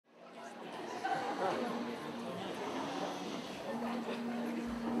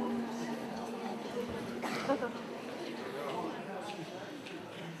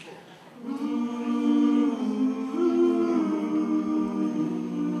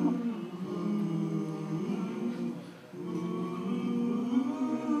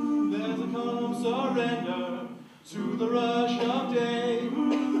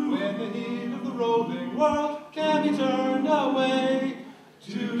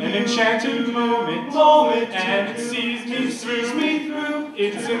an enchanted moment, and it sees me through.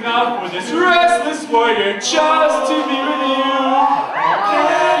 It's enough for this restless warrior just to be with you.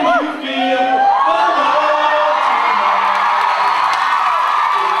 Can you feel the love?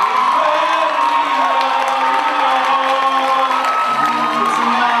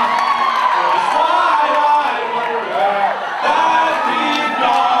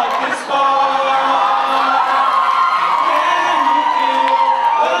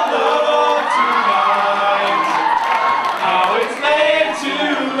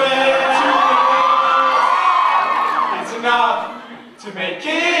 To make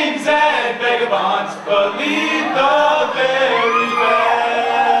kings and vagabonds believe the very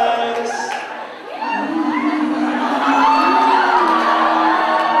best.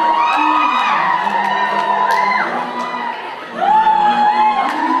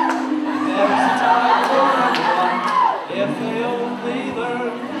 There's a time for everyone if they only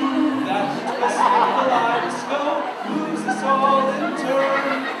learn that the twist of the kaleidoscope moves us all in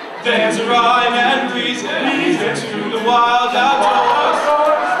turn. There's a rhyme and reason to the wild outdoors.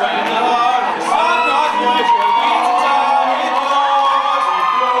 When the heart is not noise, what beats in time it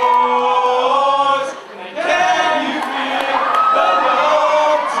grows. Can you feel the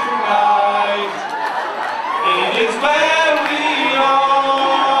love tonight? It is where we are.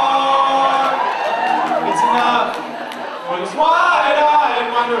 It's enough for this wide-eyed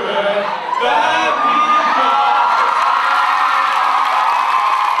wanderer that we've got.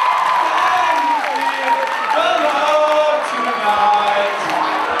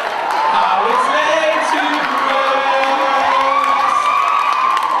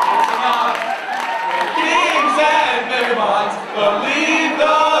 Believe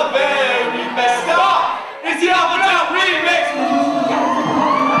the very best. Stop! It's the Albert Out remix!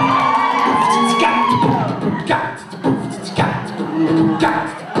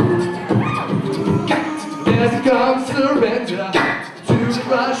 There's come surrender to the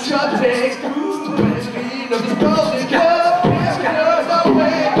rush of day. When the beat of this golden cup is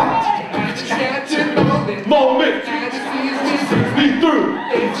away. And the enchanted moment, and it sees me through.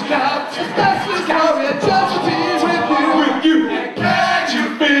 It's got to restless warrior just to be with you. And can't you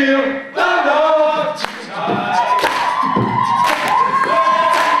feel the love tonight?